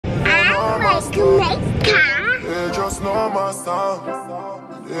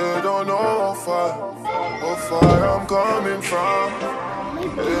understand. They don't know how far I'm coming from.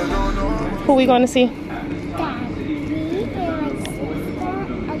 They don't know. Who we going to see? Daddy and my sister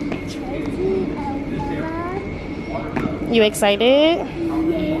and Tracy. You excited?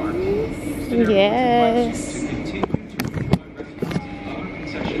 Yes.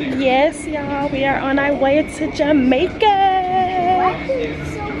 Yes, y'all. We are on our way to Jamaica.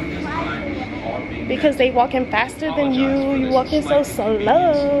 Because they walking faster than you. You walking so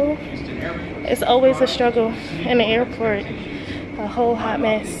slow. It's always a struggle in the airport. A whole hot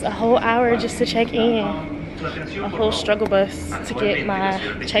mess. A whole hour just to check in. A whole struggle bus to get my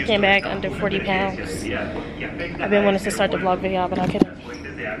check-in bag under 40 pounds. I've been wanting to start the vlog video, but I couldn't.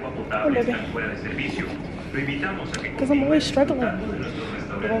 Oh, baby. Because I'm always struggling.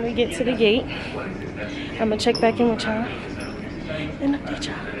 But when we get to the gate, I'm going to check back in with y'all and update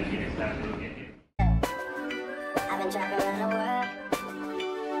y'all. I've been traveling around the world.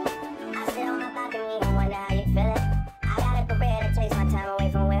 I sit on my balcony and wonder how you feel it. I gotta prepare to chase my time away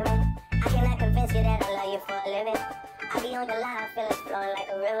from women. I cannot convince you that I love you for a living. I be on your line, feelings flowing like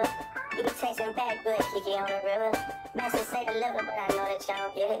a river. You be chasing back good, Kiki on the river. Message say deliver, but I know that y'all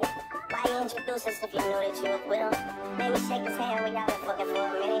don't get it. Why you introduce us if you knew that you was with him? Made me shake his hand when y'all been fucking for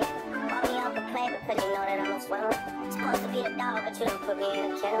a minute. Call me off the plane because you know that I'm a swimmer. Supposed to be the dog, but you done put me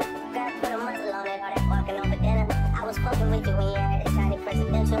in a kennel. Girl, put a muzzle on it, all that barking over dinner. I was fucking with you when you had a tiny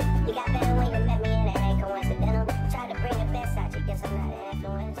presidential. You got better when you met me and it ain't coincidental. Tried to bring the best out you, guess I'm not an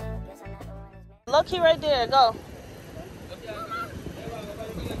influencer. Guess I'm not the one who's Low key right there, go.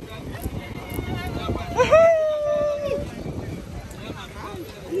 What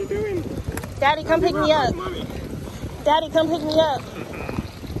are you doing? Daddy, come pick me up. Daddy, come pick me up.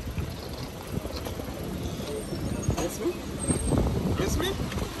 It's me? It's me?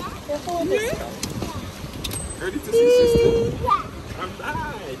 Ready to see sister? I'm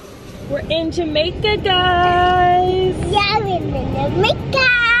back. We're in Jamaica, guys. Yeah, we're in Jamaica.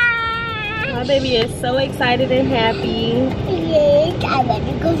 My baby is so excited and happy. Yes, I want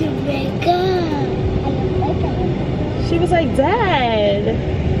to go to Jamaica. She was like, Dad.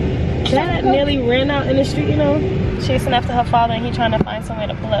 Dad nearly ran out in the street, you know, chasing after her father, and he trying to find somewhere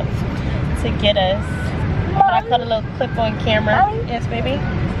to pull up to get us. But I put a little clip on camera. Yes, baby?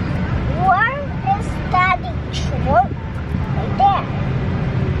 Where is Daddy truck? Right there.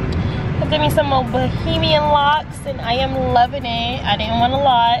 I did me some more bohemian locks, and I am loving it. I didn't want a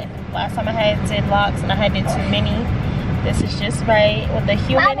lot. Last time I did locks, and I did too many. This is just right with the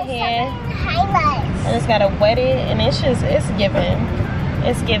human hair. I just gotta wet it, and it's giving.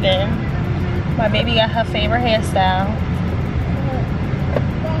 It's giving. My baby got her favorite hairstyle.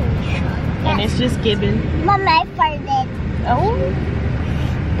 And it's just giving. Mama, I farted. Oh?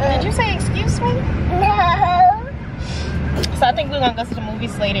 Did you say excuse me? No. So I think we're gonna go to the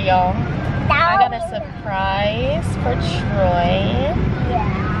movies later, y'all. No. I got a surprise for Troy.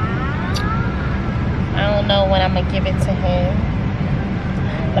 Yeah. I don't know when I'm gonna give it to him.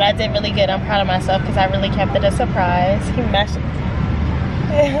 But I did really good. I'm proud of myself because I really kept it a surprise. He mashed it.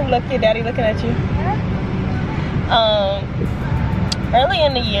 Look, your daddy looking at you. Early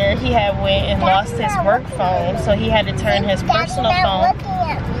in the year, he had went and lost his work phone, so he had to turn his personal phone.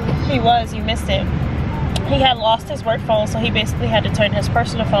 He was, you missed it. He had lost his work phone, so he basically had to turn his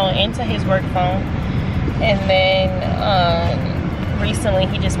personal phone into his work phone. And then recently,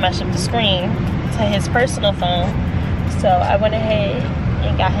 he just mashed up the screen to his personal phone. So I went ahead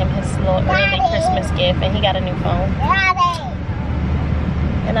and got him his little early Christmas gift, and he got a new phone.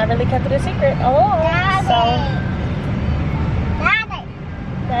 And I really kept it a secret all along. So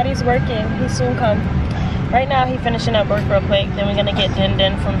Daddy's working. He soon come. Right now he finishing up work real quick. Then we're gonna get Din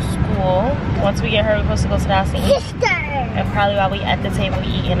from school. Once we get her, we're supposed to go to the house and eat. And probably while we at the table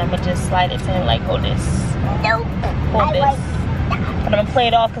eating, I'm gonna just slide it to him like, hold this. Nope. Hold this. But I'm gonna play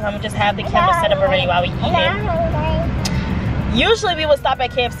it off because I'm gonna just have the camera set up already while we eating. Usually we would stop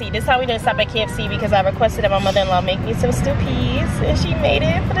at KFC. This time we didn't stop at KFC because I requested that my mother-in-law make me some stew peas, and she made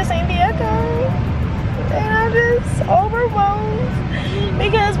it for the same day I come. And I'm just overwhelmed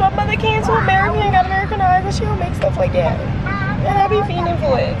because my mother came to America and got Americanized, and she don't make stuff like that. And I be fiending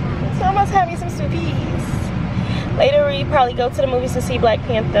for it. So I must have me some stew peas. Later we probably go to the movies to see Black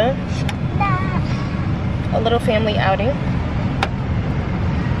Panther. A little family outing.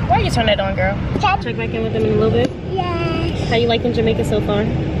 Why you turn that on, girl? Check back in with them in a little bit. Yes. How you liking Jamaica so far?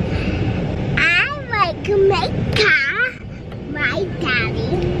 I like Jamaica. My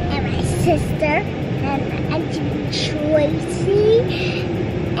daddy and my sister and Auntie Tracy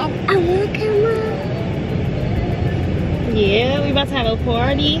and Uncle. Yeah, we about to have a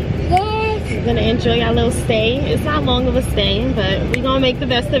party. Yes. We're gonna enjoy our little stay. It's not long of a stay, but we're gonna make the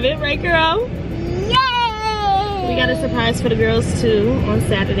best of it, right, girl? Yay! We got a surprise for the girls too on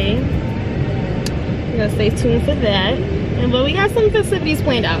Saturday. We're gonna stay tuned for that. And but we got some festivities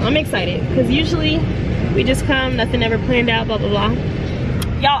planned out. I'm excited because usually we just come, nothing ever planned out, blah blah blah.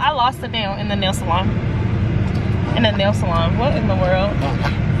 Y'all, I lost a nail in the nail salon. In the nail salon. What in the world?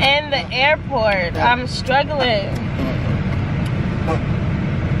 In the airport. I'm struggling.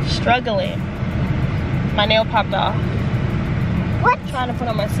 Struggling. My nail popped off. What? I'm trying to put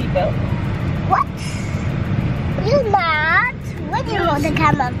on my seatbelt. What? You not? Let me hold the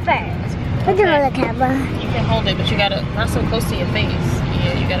camera first. Let me hold the camera. You can hold it, but you gotta, not so close to your face.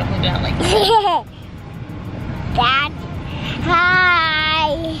 Yeah, you gotta hold it out like that. Daddy.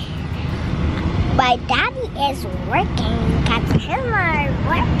 Hi. My daddy is working. Camera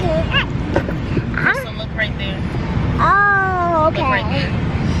working. So look right there. Oh, okay. Look right there.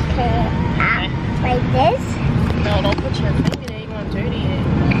 Okay. Like this? No, don't put your finger there. You're gonna dirty it.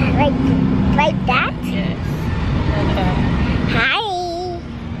 Like that? Yes. Hold it out. Hi.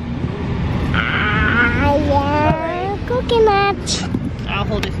 I am coconut. I'll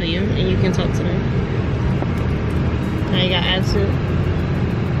hold it for you, and you can talk to them. Now you got attitude.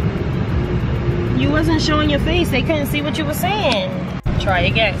 You wasn't showing your face. They couldn't see what you were saying. Try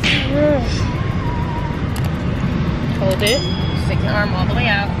again. Hold it. Stick your arm all the way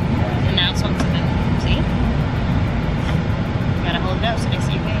out. And now talk to them. See? You gotta hold it up so they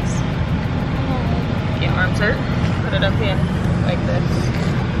see your face. Your arms hurt. Put it up here. Like this.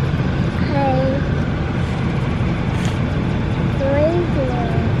 Hi. What are you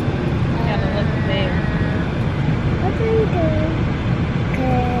doing? You gotta look there. What are you doing?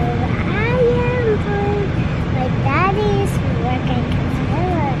 Cause I am doing my daddy's working.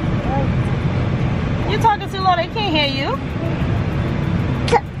 You're talking too low, they can't hear you.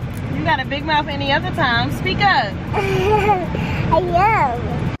 You got a big mouth any other time. Speak up. I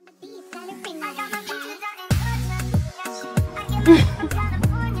am.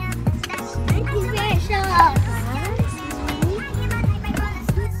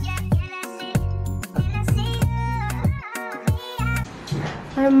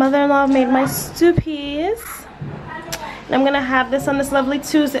 My mother-in-law made my stew peas. And I'm gonna have this on this lovely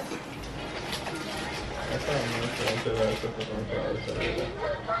Tuesday.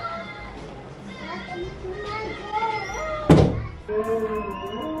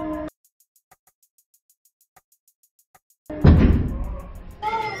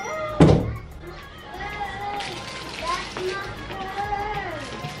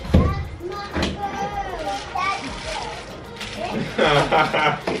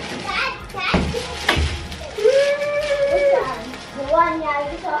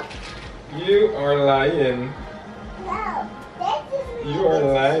 You are lying. You are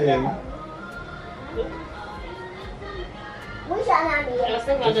lying. I was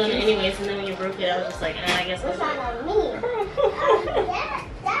thinking about doing it anyways, and then when you broke it, I was just like, I guess I'll do it.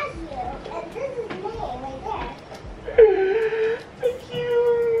 That's you, and this is me right there. Thank you.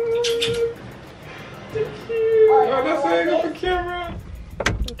 Oh, that's saying up the camera.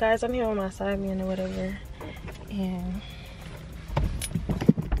 Guys, I'm here on my side man or whatever. And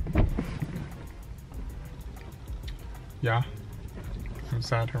Yeah. I'm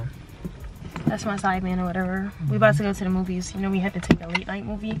sad her. that's my side man or whatever. We about to go to the movies. You know, we had to take a late night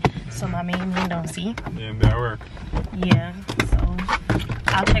movie, so my main man don't see. Yeah, that work. Yeah, so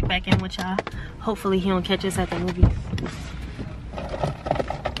I'll check back in with y'all. Hopefully he don't catch us at the movies.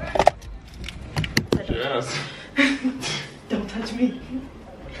 Yes. Don't touch me.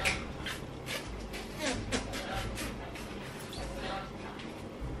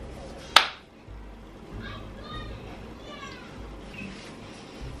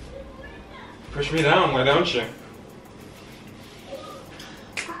 Push me down, why don't you?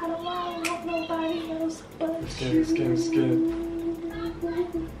 I don't want nobody else but Skin.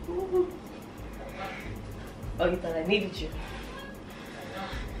 Oh, you thought I needed you.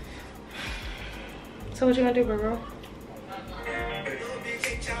 So what you gonna do, bro? I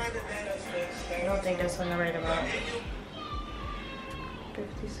don't think that's what I'm right about.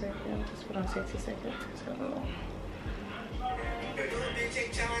 50 seconds. Just put on 60 seconds. So.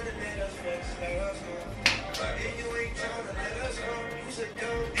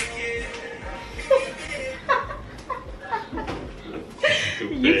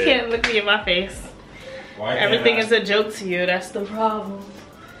 You can't look me in my face. Why Everything can't is a joke to you. That's the problem.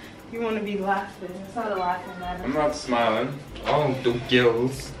 You want to be laughing. It's not a laughing matter. I'm not smiling. Oh, the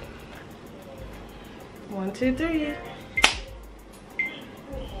gills. 1, 2, 3.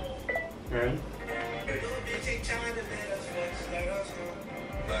 Right?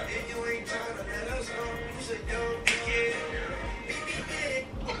 I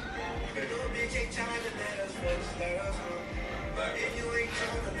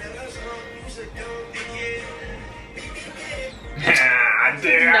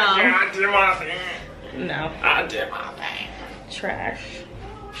did my thing. No. I did my thing. Trash.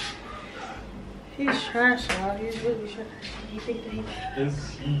 He's trash, y'all. He's really trash. Do you think that he...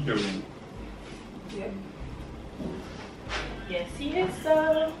 Yes, he do. Yeah. Yes, he is,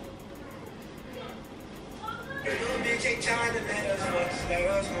 so.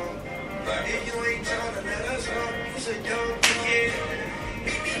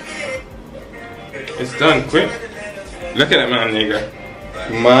 It's done, quick. Look at that, my nigga.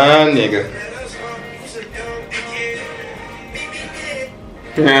 My nigga.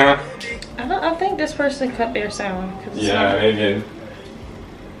 Yeah. I think this person cut their sound. Cause Yeah, they did.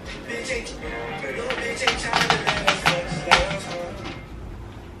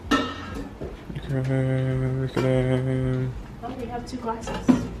 Look at him. Oh, we have 2 glasses.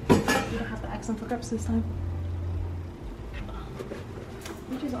 You don't have to ask them for grips this time.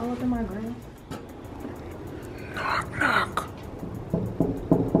 Which is all up in my brain. Knock, knock.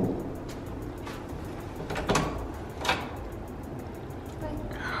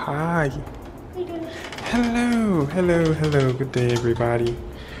 Hi. Hello, hello, hello. Good day, everybody.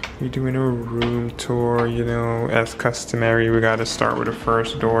 We're doing a room tour, you know, as customary. We gotta start with the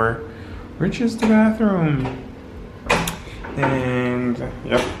first door, which is the bathroom. And,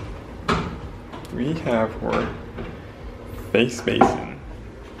 yep, we have our face basin.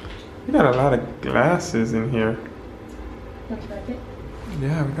 We got a lot of glasses in here. Looks like it.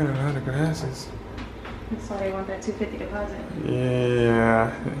 Yeah, we got a lot of glasses. That's why they want that $250 deposit.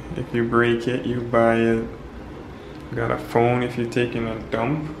 Yeah, if you break it, you buy it. You got a phone if you're taking a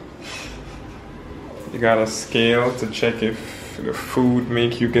dump. You got a scale to check if the food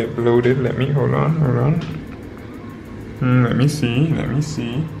make you get bloated. Hold on. Let me see.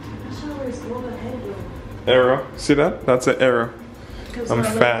 Error. See that? That's an error. I'm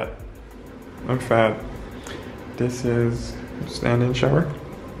fat. This is stand-in shower.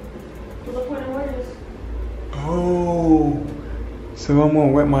 Look where the word is. Oh, so I'm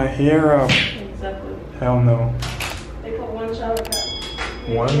gonna wet my hair up. Exactly. Hell no. They put 1 shower cap.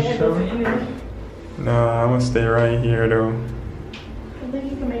 One shower? No, I'm gonna stay right here though. I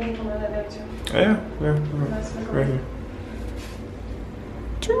think you can make it come out of there too. Yeah. That's Right here.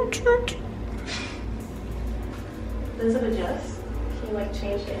 Toot toot. Does it adjust? Can you like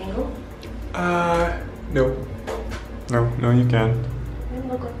change the angle? No, you can't. It doesn't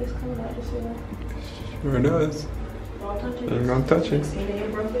look like it's coming out just yet. Sure it does. Don't touch it. Ain't gonna touch it. See the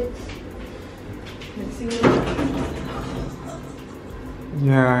broke it? Let's see it.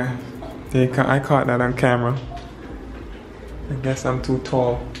 Yeah, I caught that on camera. I guess I'm too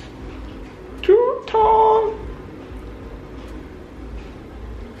tall. Too tall.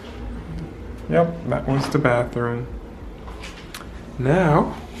 Yep, that was the bathroom.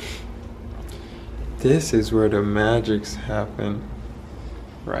 Now, this is where the magics happen.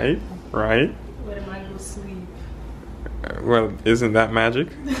 Right? Where the magic will sleep. Well, isn't that magic?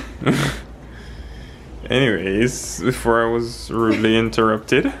 Anyways, before I was rudely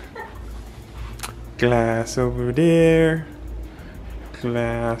interrupted. Glass over there.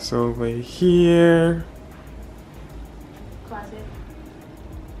 Glass over here. Closet.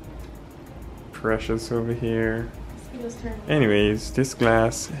 Precious over here. Just turn. Anyways, this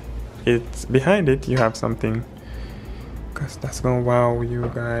glass, it's behind it you have something. Cause that's gonna wow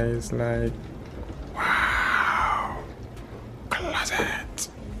you guys, like, wow. Closet.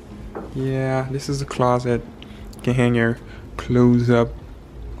 Yeah, this is a closet. You can hang your clothes up.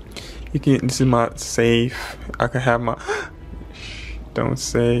 You can, this is my safe. I can have my, don't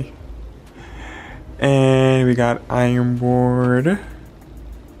say. And we got iron board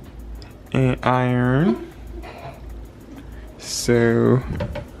and iron. So,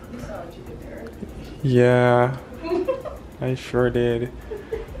 yeah, I sure did.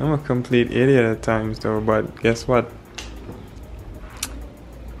 I'm a complete idiot at times though, but guess what?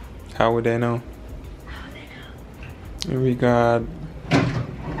 How would they know? And we got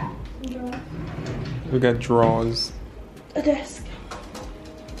drawers. A desk.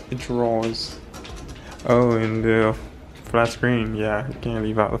 Drawers. Oh, and the flat screen. Yeah, you can't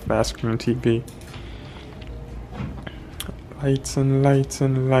leave out the flat screen TV. Lights and lights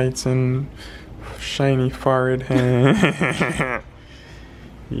and lights and shiny forehead hand.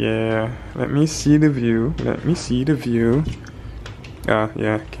 Yeah, let me see the view. Yeah,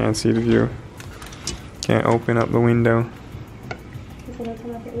 can't see the view. Can't open up the window.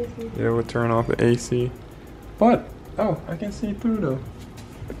 It will turn off the AC. But, oh, I can see through though.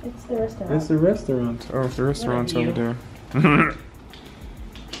 It's the restaurant. It's the restaurant. Oh, the restaurant's What a over there.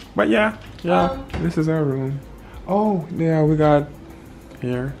 But yeah, this is our room. Oh, yeah, we got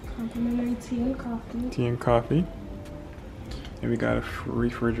here Complimentary tea and coffee. tea and coffee. And we got a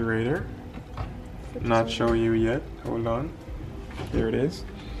refrigerator. Not show you yet. Hold on. Here it is.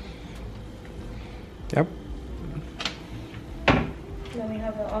 Yep. Then we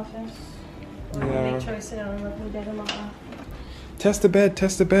have the office. We're gonna Yeah. make sure we sit down and look at in my office. Test the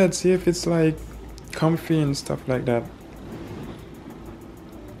bed. See if it's like comfy and stuff like that.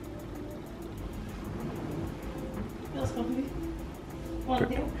 Feels comfy. One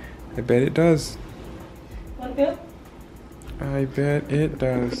feel? I bet it does. One feel? I bet it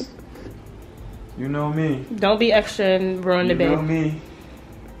does. You know me. Don't be extra and ruin the You know bed. me.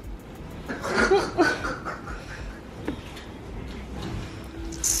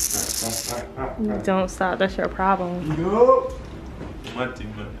 Don't stop. That's your problem. No.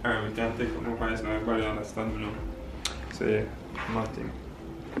 Nothing, man. Alright, we can't take up no price now. Everybody understand me now. So yeah, nothing.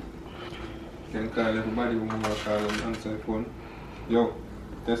 You can call everybody who want to call them answer the phone. Yo,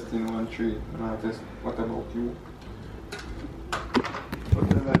 testing 1 3. And I test. What about you?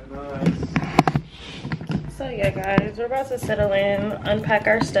 Something like nice. So yeah, guys, we're about to settle in, unpack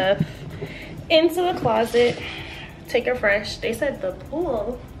our stuff into the closet, take a fresh. They said the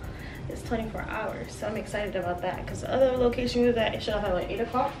pool is 24 hours, so I'm excited about that because the other location we was at, it shut off at like 8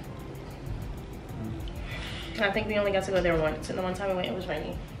 o'clock. I think we only got to go there once, and the one time we went, it was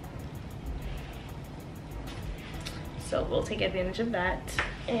raining. So we'll take advantage of that,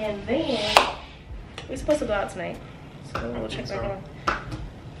 and then we're supposed to go out tonight, so we'll check back on.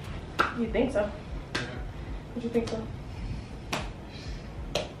 You think so? What you think so?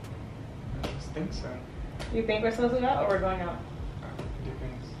 I just think so. You think we're supposed to go out or we're going out?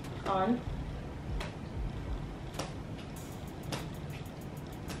 Depends. On?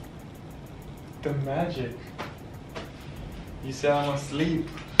 The magic. You said I'm asleep.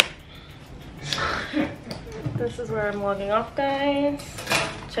 This is where I'm logging off, guys.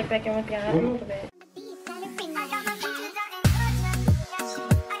 Check back in with you in a little bit.